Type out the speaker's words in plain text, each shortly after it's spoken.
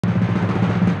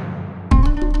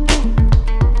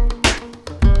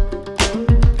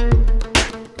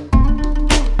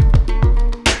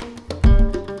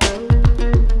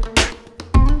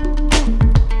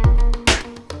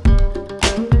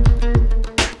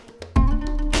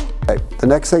The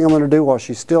next thing I'm going to do while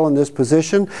she's still in this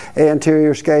position,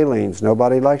 anterior scalenes.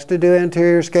 Nobody likes to do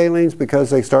anterior scalenes because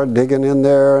they start digging in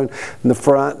there in the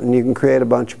front and you can create a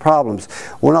bunch of problems.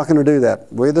 We're not going to do that.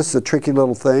 This is a tricky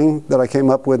little thing that I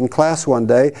came up with in class one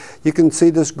day. You can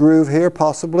see this groove here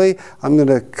possibly. I'm going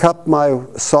to cup my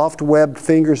soft webbed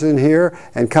fingers in here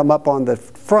and come up on the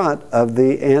front of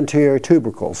the anterior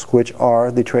tubercles, which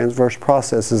are the transverse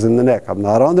processes in the neck. I'm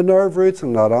not on the nerve roots,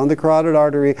 I'm not on the carotid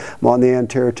artery, I'm on the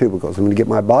anterior tubercles. I'm going to get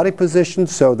my body positioned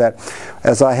so that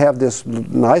as I have this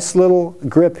nice little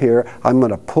grip here, I'm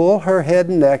going to pull her head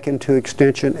and neck into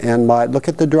extension, and look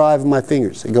at the drive of my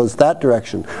fingers. It goes that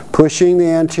direction, pushing the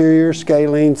anterior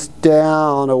scalenes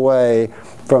down away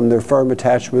from their firm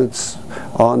attachments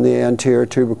on the anterior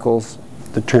tubercles,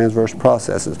 the transverse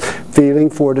processes. Feeling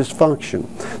for dysfunction,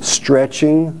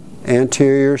 stretching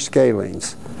anterior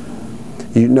scalenes.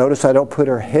 You notice I don't put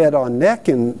her head on neck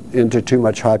into too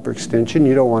much hyperextension.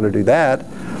 You don't want to do that.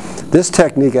 This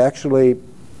technique actually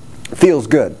feels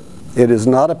good. It is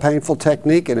not a painful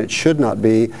technique, and it should not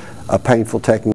be a painful technique.